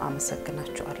ስም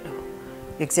አመሰግናችኋለሁ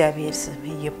የእግዚአብሔር ስም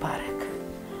ይባረክ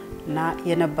እና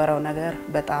የነበረው ነገር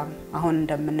በጣም አሁን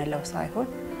እንደምንለው ሳይሆን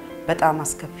በጣም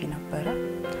አስከፊ ነበር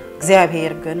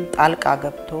እግዚአብሔር ግን ጣልቃ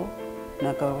ገብቶ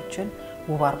ነገሮችን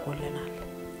ውብ አርጎልናል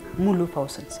ሙሉ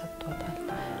ፈውስን ሰጥቶታል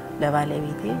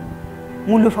ለባለቤቴ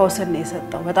ሙሉ ፈውስን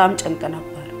የሰጠው በጣም ጭንቅ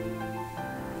ነበር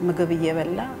ምግብ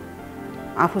እየበላ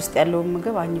አፍ ውስጥ ያለው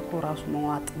ምግብ አኝኮ ራሱ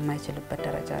መዋጥ የማይችልበት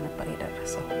ደረጃ ነበር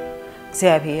የደረሰው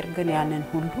እግዚአብሔር ግን ያንን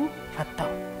ሁሉ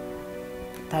ፈታው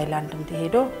ታይላንድም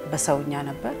ተሄዶ በሰውኛ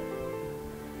ነበር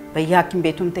በያኪም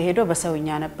ቤቱም ተሄዶ በሰውኛ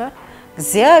ነበር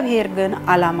እግዚአብሔር ግን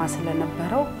አላማ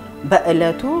ስለነበረው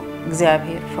በእለቱ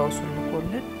እግዚአብሔር ፈውሱን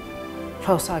ልኮልን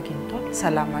ፈውስ አግኝቷል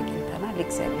ሰላም አግኝተናል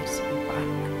እግዚአብሔር ስም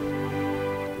ይባረክ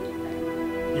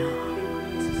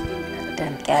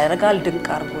ድንቅ ያደርጋል ድንቅ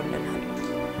አርጎልናል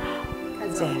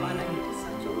እግዚአብሔር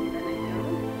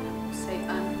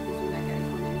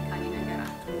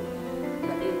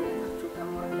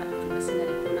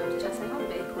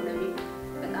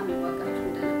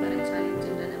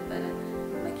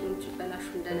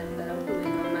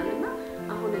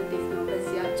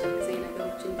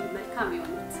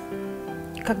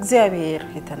ከእግዚአብሔር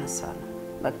የተነሳ ነው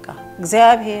በቃ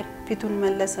እግዚአብሔር ፊቱን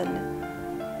መለሰልን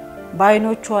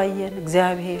ባይኖቹ አየን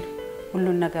እግዚአብሔር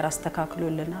ሁሉን ነገር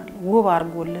አስተካክሎልናል ውብ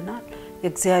አርጎልናል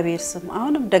የእግዚአብሔር ስም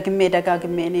አሁንም ደግሜ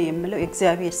ደጋግሜ ነው የምለው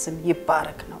የእግዚአብሔር ስም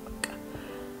ይባረክ ነው በቃ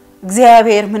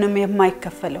እግዚአብሔር ምንም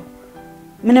የማይከፈለው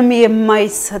ምንም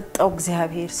የማይሰጠው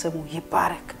እግዚአብሔር ስሙ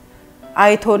ይባረክ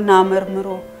አይቶና መርምሮ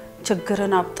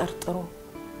ችግርን አብጠርጥሮ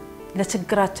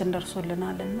ለችግራችን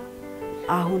ደርሶልናልና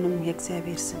አሁንም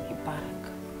የእግዚአብሔር ስም ይባረክ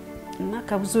እና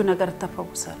ከብዙ ነገር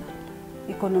ተፈውሰናል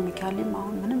ኢኮኖሚካሊም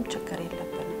አሁን ምንም ችግር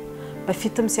የለብንም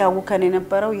በፊትም ሲያውከን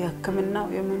የነበረው የሕክምናው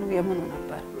የምኑ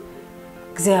ነበር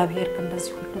እግዚአብሔር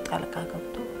እንደዚህ ሁሉ ጣልቃ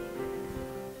ገብቶ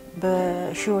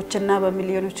በሺዎችና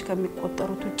በሚሊዮኖች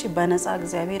ከሚቆጠሩት ውጪ በነፃ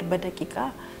እግዚአብሔር በደቂቃ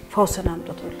ፈውስን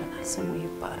አምጥቶልናል ስሙ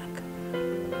ይባረክ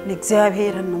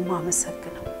ለእግዚአብሔርን ነው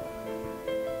ማመሰግነው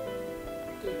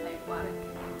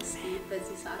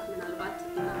በዚህ ሰዓት ምናልባት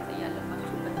እናንተ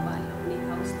ያለፋችሁበት ባለው ሁኔታ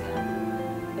ውስጥ ያሉ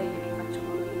በየቤታቸው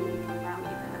ሆነው ፕሮግራም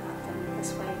እየተከታተሉ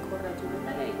ተስፋ የቆረጡ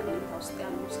በተለያዩ ሁኔታ ውስጥ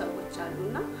ያሉ ሰዎች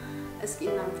አሉና እስኪ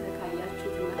እናንተ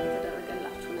ካያችሁትና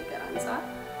ከተደረገላችሁ ነገር አንፃር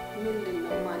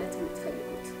ምንድነው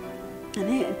እኔ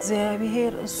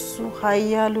እግዚአብሔር እሱ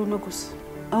ኃያሉ ንጉስ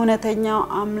እውነተኛው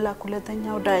አምላክ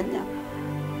ሁለተኛው ዳኛ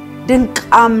ድንቅ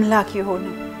አምላክ የሆነ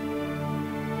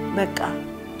በቃ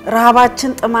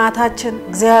ራባችን ጥማታችን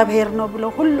እግዚአብሔር ነው ብሎ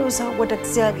ሁሉ ሰው ወደ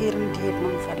እግዚአብሔር እንዲሄድ ነው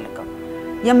የሚፈልገው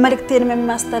የመልእክቴን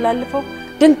የሚያስተላልፈው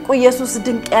ድንቁ ኢየሱስ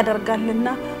ድንቅ ያደርጋልና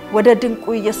ወደ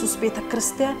ድንቁ ኢየሱስ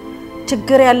ቤተክርስቲያን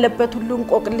ችግር ያለበት ሁሉ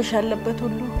እንቆቅልሽ ያለበት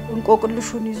ሁሉ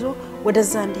እንቆቅልሹን ይዞ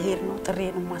ወደዛ እንዲሄድ ነው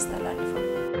ጥሬን ማስተላልፈው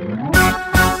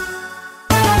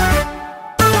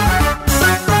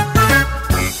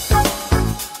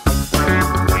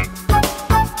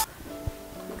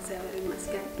እግዚአብሔር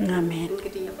ይመስገን አሜን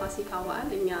እንግዲህ የፋሲካ በዓል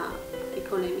እኛ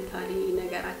ኢኮኖሚካሊ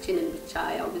ነገራችንን ብቻ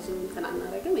ያው ብዙ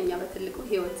ተናናረገም እኛ በትልቁ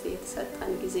ህይወት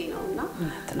የተሰጠን ጊዜ ነውና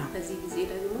በዚህ ጊዜ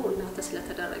ደግሞ እናንተ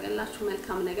ስለተደረገላችሁ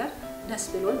መልካም ነገር ደስ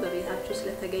ብሎን በቤታችሁ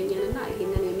ስለተገኘንና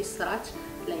ይሄንን የሚስራች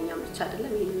ለኛም ብቻ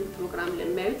አይደለም ይሄንን ፕሮግራም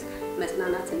ለሚያዩት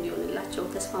መጽናናት እንዲሆንላቸው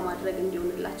ተስፋ ማድረግ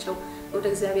እንዲሆንላቸው ወደ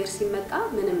እግዚአብሔር ሲመጣ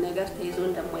ምንም ነገር ተይዞ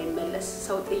እንደማይመለስ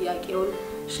ሰው ጥያቄውን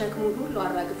ሸክሙ ሁሉ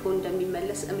አራግፎ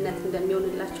እንደሚመለስ እምነት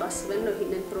እንደሚሆንላቸው አስበን ነው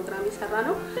ይሄንን ፕሮግራም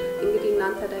የሰራነው እንግዲህ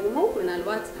እናንተ ደግሞ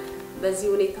ምናልባት በዚህ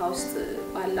ሁኔታ ውስጥ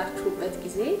ባላችሁበት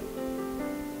ጊዜ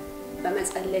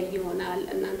በመጸለይ ይሆናል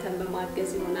እናንተን በማገዝ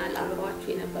ይሆናል አብሯችሁ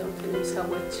የነበሩትን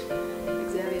ሰዎች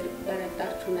እግዚአብሔር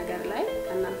በረዳችሁ ነገር ላይ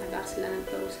ከእናንተ ጋር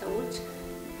ስለነበሩ ሰዎች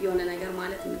የሆነ ነገር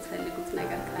ማለት የምትፈልጉት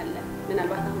ነገር ካለ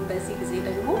ምናልባት አሁን በዚህ ጊዜ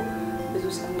ደግሞ ብዙ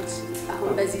ሰዎች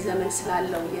አሁን በዚህ ዘመን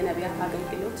ስላለው የነቢያት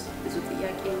አገልግሎት ብዙ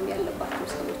ጥያቄ ያለባቸው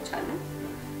ሰዎች አሉ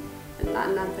እና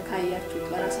እናንተ ካያችሁት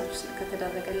በራሳችሁ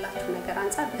ስለተደረገላችሁ ነገር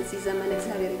አንፃር በዚህ ዘመን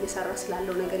እግዚአብሔር እየሰራ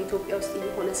ስላለው ነገር ኢትዮጵያ ውስጥ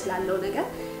እየሆነ ስላለው ነገር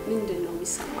ምንድነው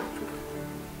የሚሰማችሁ?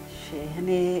 እኔ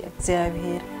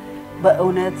እግዚአብሔር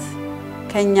በእውነት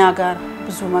ከኛ ጋር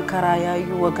ብዙ መከራ ያዩ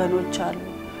ወገኖች አሉ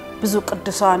ብዙ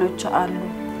ቅዱሳኖች አሉ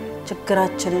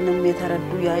ችግራችንንም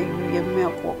የተረዱ ያዩ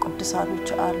የሚያውቁ ቅዱሳኖች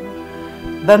አሉ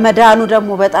በመዳኑ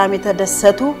ደግሞ በጣም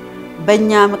የተደሰቱ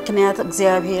በእኛ ምክንያት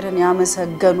እግዚአብሔርን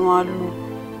ያመሰገኑ አሉ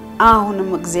አሁንም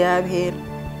እግዚአብሔር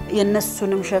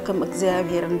የነሱንም ሸክም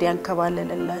እግዚአብሔር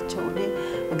እንዲያንከባለለላቸው እኔ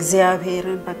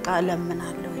እግዚአብሔርን በቃ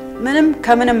ለምናለሁ ምንም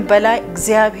ከምንም በላይ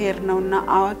እግዚአብሔር ነውና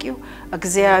አዋቂው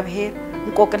እግዚአብሔር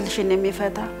እንቆቅልሽን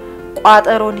የሚፈታ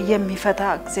ቋጠሮን የሚፈታ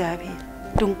እግዚአብሔር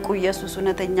ድንቁ ኢየሱስ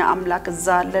እውነተኛ አምላክ እዛ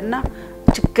አለና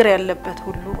ችግር ያለበት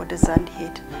ሁሉ ወደዛ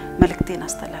እንዲሄድ መልእክቴን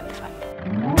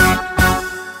አስተላልፋለሁ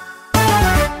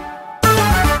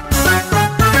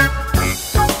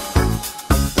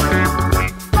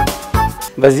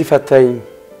በዚህ ፈታኝ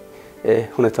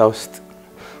ሁኔታ ውስጥ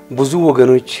ብዙ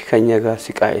ወገኖች ከኛ ጋር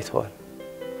ሲቃይተዋል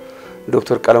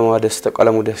ዶክተር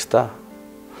ቀለሙ ደስታ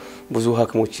ብዙ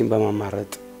ሐኪሞችን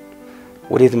በማማረጥ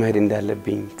ወዴት መሄድ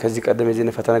እንዳለብኝ ከዚህ ቀደም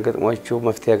የዚህ ፈተና ገጥሟቸው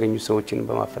መፍትሄ ያገኙ ሰዎችን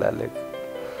በማፈላለግ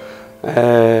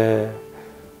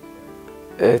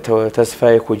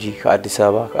ተስፋዬ ኮጂ ከአዲስ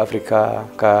አበባ ከአፍሪካ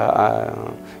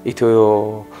ከኢትዮ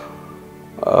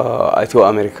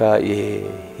አሜሪካ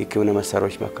የሕክምና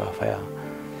መሳሪያዎች መካፈያ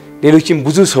ሌሎችም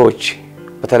ብዙ ሰዎች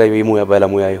በተለይ የሙያ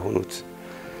ባለሙያ የሆኑት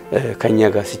ከኛ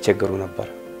ጋር ሲቸገሩ ነበር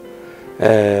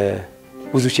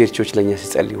ብዙ ቸርቾች ለኛ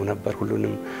ሲጸልዩ ነበር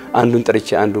ሁሉንም አንዱን ጥርቼ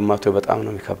አንዱን ማቶ በጣም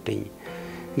ነው የሚከብደኝ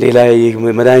ሌላ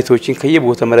መድኃኒቶችን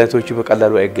ከየቦታው መድኃኒቶቹ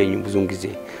በቀላሉ አይገኙም ብዙን ጊዜ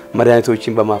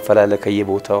መድኃኒቶችን በማፈላለግ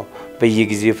ከየቦታው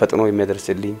በየጊዜው ፈጥኖ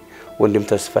የሚያደርስልኝ ወንድም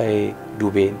ተስፋዬ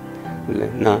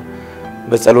ዱቤና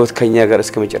በጸሎት ከኛ ጋር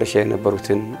እስከ መጨረሻ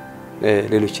የነበሩትን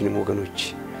ሌሎችንም ወገኖች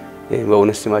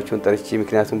በእውነት ስማቸውን ጠርቼ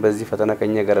ምክንያቱም በዚህ ፈተና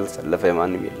ከኛ ጋር አልተሰለፈ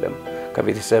ማንም የለም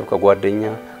ከቤተሰብ ከጓደኛ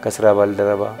ከስራ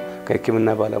ባልደረባ ከሕክምና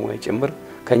ባለሙያ ጭምር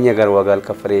ከኛ ጋር ዋጋ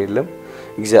አልከፈለ የለም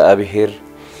እግዚአብሔር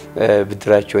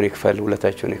ብድራቸውን ይክፈል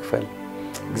ውለታቸውን ይክፈል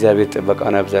እግዚአብሔር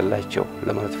ጥበቃውን ያብዛላቸው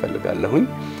ለማለት ፈልጋለሁኝ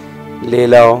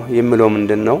ሌላው የምለው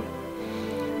ምንድነው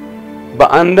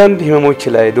በአንዳንድ ህመሞች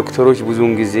ላይ ዶክተሮች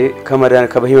ብዙውን ጊዜ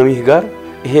ከበህመምህ ጋር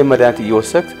ይሄ መድኃኒት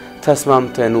እየወሰድክ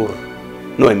ተስማምተህ ኑር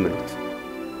ነው የሚሉት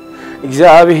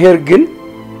እግዚአብሔር ግን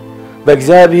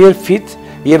በእግዚአብሔር ፊት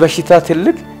የበሽታ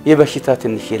ትልቅ የበሽታ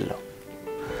ትንሽ የለው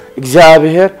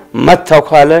እግዚአብሔር መታው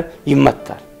ካለ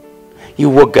ይመታል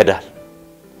ይወገዳል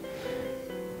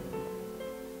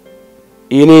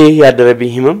እኔ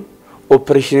ያደረብኝ ህመም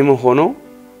ኦፕሬሽንም ሆኖ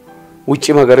ውጪ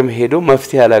ሀገርም ሄዶ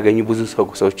መፍትሄ ያላገኙ ብዙ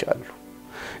ሰዎች አሉ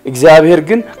እግዚአብሔር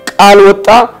ግን ቃል ወጣ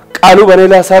ቃሉ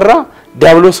በኔላ ሰራ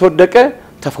ዲያብሎስ ወደቀ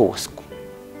ተፈወስኩ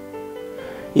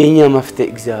የኛ መፍትሄ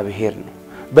እግዚአብሔር ነው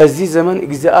በዚህ ዘመን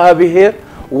እግዚአብሔር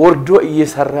ወርዶ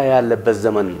እየሰራ ያለበት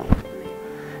ዘመን ነው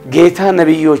ጌታ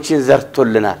ነብዮችን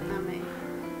ዘርቶልናል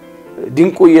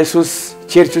ድንቁ ኢየሱስ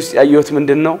ቸርች ውስጥ ያየሁት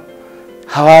ምንድነው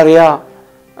ሐዋርያ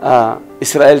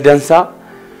እስራኤል ዳንሳ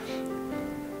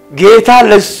ጌታ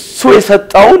ለሱ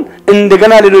የሰጣውን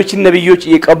እንደገና ሌሎችን ነብዮች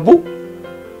እየቀቡ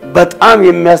በጣም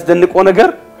የሚያስደንቀው ነገር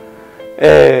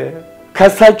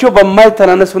ከሳቸው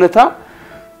በማይተናነስ ሁኔታ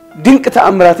ድንቅ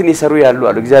ተአምራትን ይሰሩ ያሉ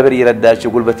አሉ እግዚአብሔር ይረዳቸው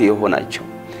ጉልበቴ የሆናቸው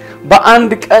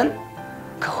በአንድ ቀን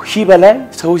ከሺህ በላይ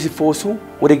ሰው ሲፈወሱ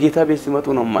ወደ ጌታ ቤት ሲመጡ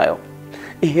ነው ማየው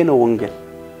ይሄ ነው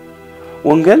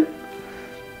ወንጌል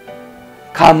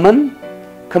ካመን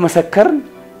ከመሰከርን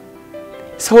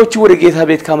ሰዎች ወደ ጌታ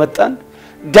ቤት ካመጣን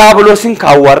ዲያብሎስን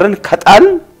ካዋረን ከጣል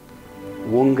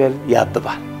ወንጌል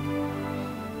ያብባል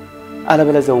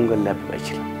አለበለዚያ ወንጌል ሊያብብ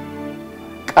አይችልም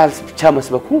ቃል ብቻ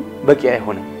መስበኩ በቂ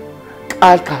አይሆንም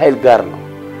ቃል ከኃይል ጋር ነው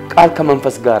ቃል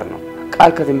ከመንፈስ ጋር ነው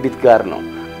ቃል ከትንቢት ጋር ነው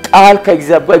ቃል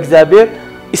ከእግዚአብሔር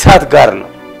እሳት ጋር ነው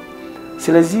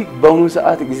ስለዚህ በአሁኑ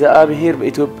ሰዓት እግዚአብሔር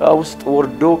በኢትዮጵያ ውስጥ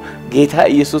ወርዶ ጌታ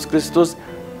ኢየሱስ ክርስቶስ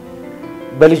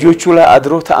በልጆቹ ላይ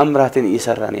አድሮ ተአምራትን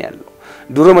እየሰራ ነው ያለው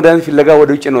ድሮ መድኃኒት ፍለጋ ወደ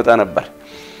ውጭ እንወጣ ነበር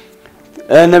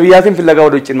ነብያትን ፍለጋ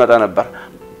ወደ ውጭ እንመጣ ነበር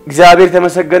እግዚአብሔር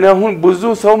ተመሰገነ አሁን ብዙ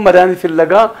ሰው መድኃኒት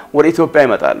ፍለጋ ወደ ኢትዮጵያ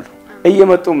ይመጣሉ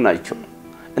እየመጡም ናቸው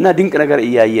እና ድንቅ ነገር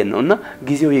እያየን ነውና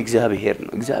ጊዜው የእግዚአብሔር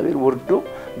ነው እግዚአብሔር ወርዶ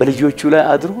በልጆቹ ላይ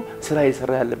አድሮ ስራ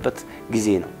እየሰራ ያለበት ጊዜ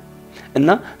ነው እና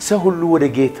ሰው ሁሉ ወደ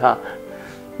ጌታ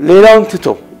ሌላውን ትቶ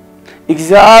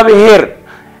እግዚአብሔር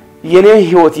የኔ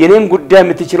ህይወት የኔን ጉዳይ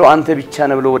የምትችለው አንተ ብቻ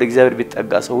ነህ ብሎ ወደ እግዚአብሔር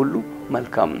ቢጠጋ ሰው ሁሉ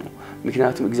መልካም ነው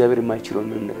ምክንያቱም እግዚአብሔር የማይችለው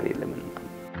ምንም ነገር የለም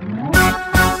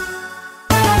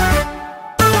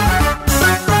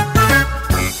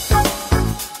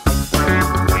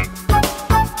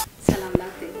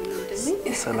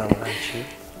ሰላም ናችሁ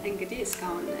እንግዲህ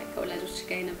እስካሁን ከወላጆች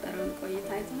ጋር የነበረውን ቆይታ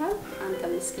አይተሃል አንተ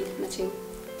ምስኪን መቼም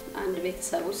አንድ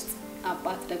ቤተሰብ ውስጥ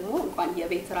አባት ደግሞ እንኳን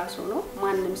የቤት ራስ ሆኖ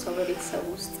ማንንም ሰው በቤተሰብ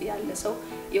ውስጥ ያለ ሰው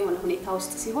የሆነ ሁኔታ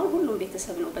ውስጥ ሲሆን ሁሉም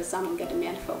ቤተሰብ ነው በዛ መንገድ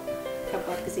የሚያልፈው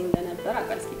ከባድ ጊዜ እንደነበር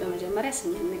አቀልስኪ በመጀመሪያ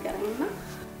ስምህን ንገረኝና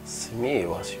ስሜ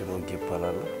ዋሲኖ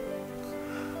ይባላል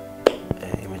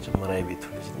የመጀመሪያ ቤቱ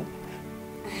ልጅ ነኝ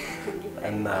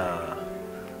እና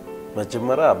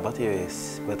መጀመሪያ አባቴ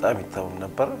በጣም ይታወቅ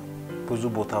ነበር ብዙ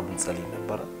ቦታ እንጸልይ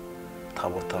ነበር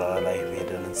ታቦር ተራራ ላይ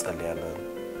ሄደን እንጸልያለን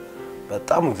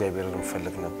በጣም እግዚአብሔርን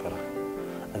እንፈልግ ነበር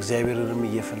እግዚአብሔርንም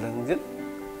እየፈለግን ግን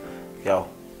ያው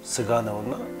ስጋ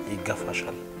ነውና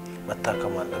ይገፋሻል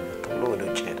መታከም አለበት ተብሎ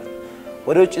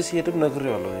ወደ ውጭ ሲሄድም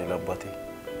ነግሬዋለሁ እኔ ለአባቴ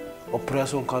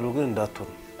ኦፕሬሽን ካሉ ግን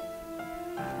እንዳትሆን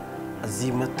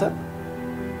እዚህ መተን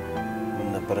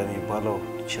ነበር የሚባለው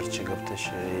ቸርች ገብተሽ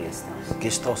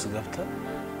ጌስታውስ ገብተን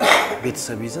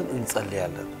ቤተሰብ ይዘን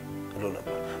እንጸልያለን ብሎ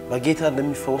ነበር በጌታ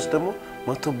እንደሚፈወስ ደግሞ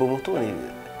መቶ በመቶ እኔ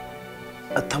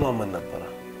አተማመን ነበር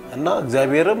እና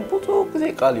እግዚአብሔርም ብዙ ጊዜ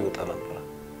ቃል ይወጣ ነበር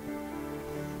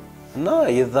እና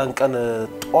የዛን ቀን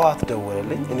ጧት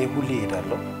ደወለልኝ እኔ ሁሌ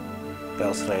ሄዳለሁ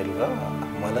በእስራኤል ጋር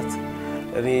ማለት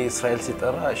እኔ እስራኤል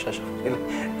ሲጠራ አሻሻል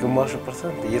ግማሽ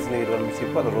ፐርሰንት የት ነው ሄዷል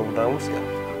ሲባል ሮብዳሙስ ያ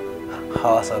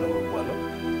ሐዋሳ ነው የሚባለው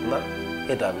እና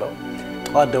ሄዳለሁ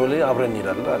ጧት ደወለልኝ አብረን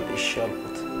ሄዳለን እሺ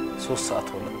አልኩት 3 ሰዓት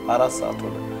ሆነ 4 ሰዓት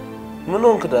ሆነ ምን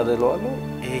ሆንክ ዳደለዋለሁ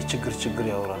ይሄ ችግር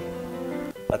ያወራል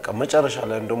በቃ መጨረሻ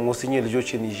ላይ እንደም ወስኜ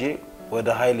ልጆችን ይዤ ወደ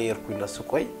ኃይሌ የርኩኝና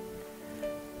ስቆይ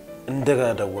እንደገና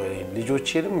ደወለልኝ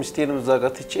ልጆቼንም ምስቴንም እዛ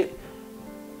ጋር ትቼ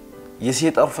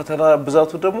የሰይጣን ፈተና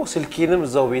ብዛቱ ደግሞ ስልኬንም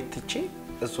እዛው ቤት ትቼ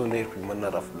እሱ ነው የርኩኝ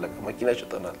መናራፍ ለካ መኪና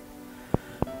ሸጠናል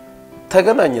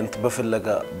ተገናኘን በፍለጋ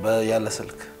ያለ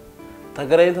ስልክ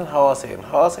ተገናኝተን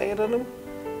ሐዋሳ ሄደንም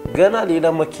ገና ሌላ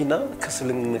መኪና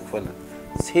ከስልም እንክፈል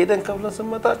ሄደን ከፍለን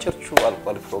ስንመጣ ቸርቹ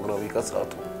አልቋል ፕሮግራም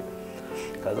ይከሳቱ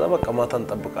ከዛ በቃ ማታ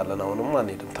እንጠብቃለን አሁንም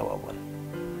አንሄድም ተባባል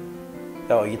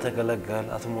ያው እየተገለገለ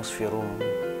አትሞስፌሩም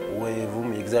ወይቡም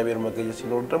የእግዚአብሔር መገኘት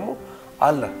ሲኖር ደግሞ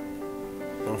አለ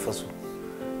መንፈሱ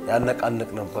ያነቃነቅ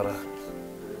ነበር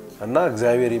እና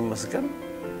እግዚአብሔር ይመስገን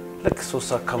ልክ 3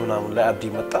 ሰዓት ከምናምን ላይ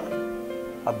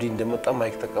አብዲ እንደመጣ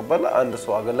ማይክ ተቀበለ አንድ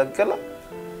ሰው አገለገለ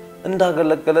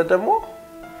እንዳገለገለ ደግሞ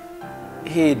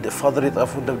ይሄ ፋዘር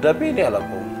የጻፈው ደብዳቤ ነው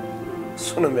ያላቀው እሱ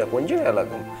ነው የሚያቆንጂ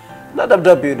ያላቀው እና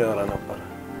ደብዳቤው ነው ያወራ ነበር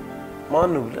ማን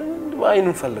ነው ብለን ባይኑ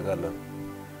ፈልጋለን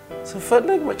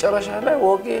ስፈልግ መጨረሻ ላይ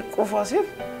ወጌ ቆፋሲል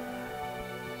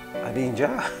አዲንጃ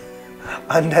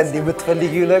አንዳንዴ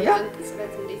የምትፈልጊው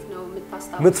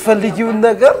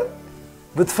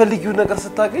ነገር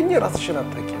ስታገኝ ራስሽን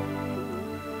አጣቂ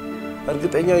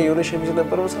እርግጠኛ የሆነ ሸሚዝ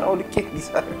ነበር መስራው ልኬ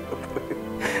ሊሳር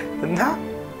እና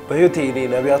በህይወቴ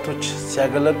ነቢያቶች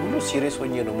ሲያገለግሉ ሲሪየስ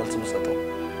ሆኜ ነው መልስ መስጠው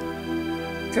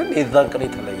ግን የዛን ቀን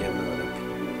የተለየ ነው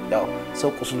ያው ሰው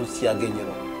ቁስሉ ሲያገኝ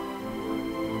ነው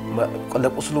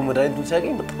ለቁስሉ መድኃኒቱን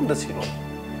ሲያገኝ በጣም ደስ ይላል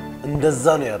እንደዛ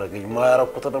ነው ያረጋኝ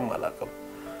ማያረኩትንም አላቀም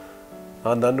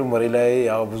አንዳንዱ መሪ ላይ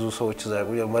ያው ብዙ ሰዎች ዛይጉ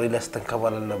መሪ ላይ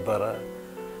ስተንከባለል ነበር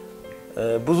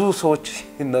ብዙ ሰዎች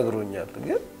ይነግሩኛል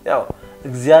ግን ያው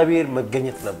እግዚአብሔር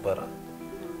መገኘት ነበር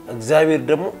እግዚአብሔር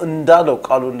ደግሞ እንዳለው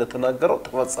ቃሉ እንደተናገረው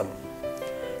ተፈጸመ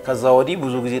ከዛ ወዲህ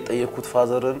ብዙ ጊዜ ጠየቁት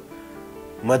ፋዘርን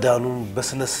መዳኑን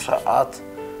በስነ ስርዓት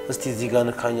እስቲ እዚህ ጋር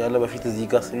ነካኛለ በፊት እዚህ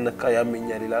ጋር ሲነካ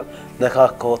ያመኛል ይላል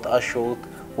ነካካውት አሾት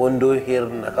ወንዶ ሄር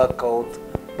ነካካውት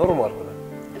ኖርማል ሆነ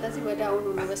ስለዚህ ወዳውኑ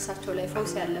ነው በሳቸው ላይ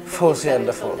ፈውስ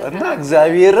ያለፈው እና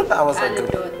እግዚአብሔርን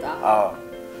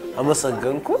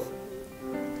አመሰገንኩ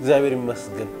እግዚአብሔር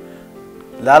ይመስገን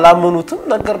ላላመኑትም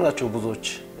ነገርናቸው ብዙዎች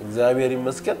እግዚአብሔር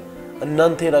ይመስገን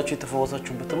እናንተ ሄዳችሁ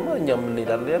የተፈወሳችሁበትማ እኛም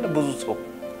እንሄዳለን ያለ ብዙ ሰው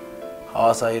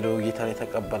ሐዋሳ ሄዶ ጌታን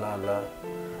የተቀበላለ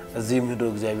እዚህም ሄዶ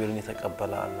እግዚአብሔርን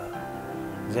የተቀበላለ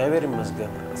እግዚአብሔር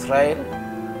ይመስገን እስራኤል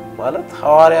ማለት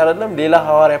ሐዋርያ አይደለም ሌላ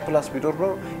ሐዋርያ ፕላስ ቢዶር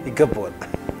ነው ይገባዋል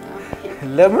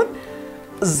ለምን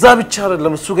እዛ ብቻ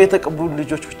አይደለም እሱ ጋር የተቀበሉ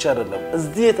ልጆች ብቻ አይደለም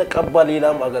እዚህ የተቀባ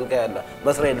ሌላም አገልጋይ አለ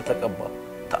በእስራኤል ተቀባ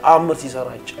ተአምር ሲሰራ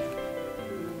ይችላል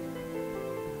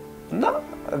እና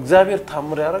እግዚአብሔር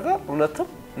ታምር ያደርጋል እውነትም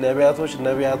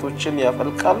ነቢያቶችን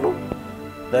ያፈልቃሉ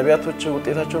ነቢያቶች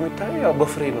ውጤታቸው የሚታየው ያው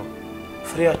በፍሬ ነው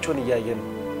ፍሬያቸውን ያያየን ነው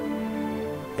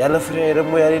ያለ ፍሬ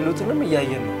ደግሞ ያሌሉትንም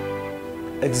ያያየን ነው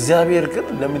እግዚአብሔር ግን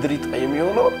ለምድሪቷ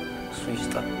የሚሆነው እሱ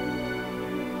ይስጣል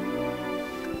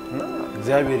እና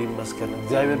እግዚአብሔር ይመስገን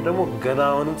እግዚአብሔር ደግሞ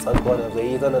ገናውንም ጸጋውን ያዘ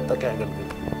እየተነጠቀ ያገልግል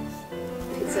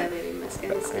እግዚአብሔር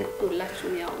ይመስገን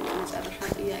ሁላችሁም ያው መጨረሻ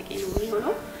ጥያቄ ነው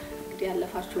የሚሆነው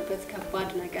ያለፋችሁበት ከባድ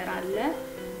ነገር አለ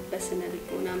በስነ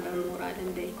ልቦናም በሞራል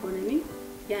እንደ ኢኮኖሚ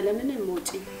ያለምንም ሞጪ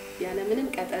ያለምንም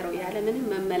ቀጠሮ ያለምንም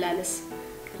መመላለስ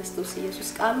ክርስቶስ ኢየሱስ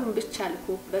ቃሉን ብቻ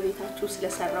ልኮ በቤታችሁ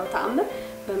ስለሰራው ተአምር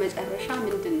በመጨረሻ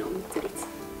ምንድነው የምትሉት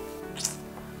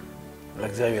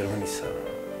ለእግዚአብሔር ምን ይሰራ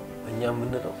እኛ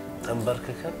ምን ነው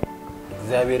ተንበርከከን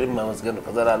እግዚአብሔርን ማመስገን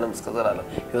ከዘላለም እስከ ዘላለም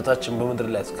ህይወታችን በመድር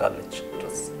ላይ እስካለች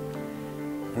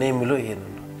እኔ ምለው ይሄን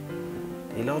ነው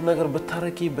ሌላው ነገር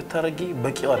በታረጊ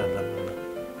በቂው አይደለም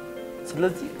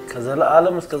ስለዚህ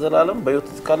ከዘላለም እስከ ዘላለም በህይወት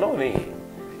እስካለው እኔ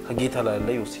ከጌታ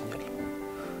ላይ ይወስኛል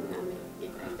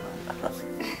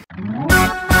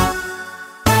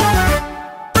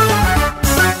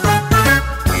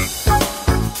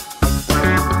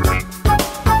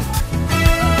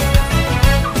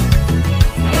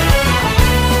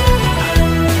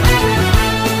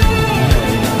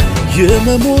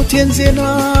የመሞቴን ዜና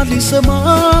ሊሰማ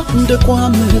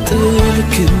እንደቋመጠ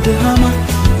ልክ እንደሃማ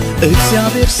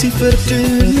እግዚአብሔር ሲፈርድ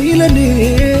ለኔ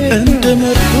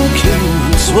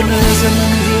እንደመርዶክዮስ ሆነ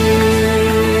ዘመኔ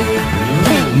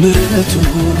ምሕረቱ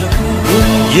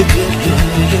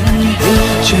የከለለኝ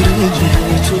ቸርነቱ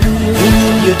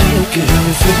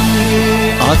የደገፈኝ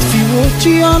አጥፊዎች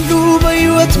ያሉ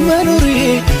በሕይወት መኖሬ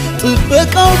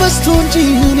ጥበቃው በዝቶ እንጂ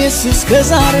እኔስ እስከ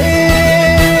ዛሬ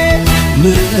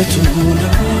ምሕረቱ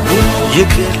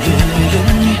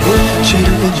የከለለኝ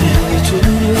ቸርነቱ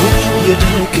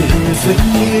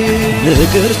የደገፈኝ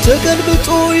ነገር ተገልብጦ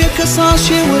የከሳሼ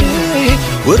ወሬ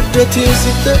ውርደቴ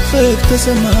ሲጠፈቅ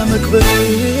ተሰማ መክበሬ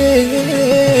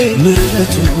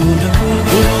ምሕረቱ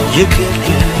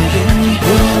የከለለኝ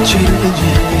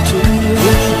ቸርነቱ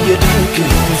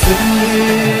የደገፈኝ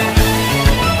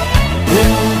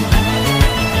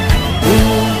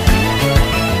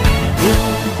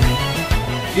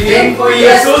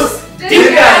ኢየሱስ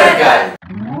ድንቅ ያደርጋል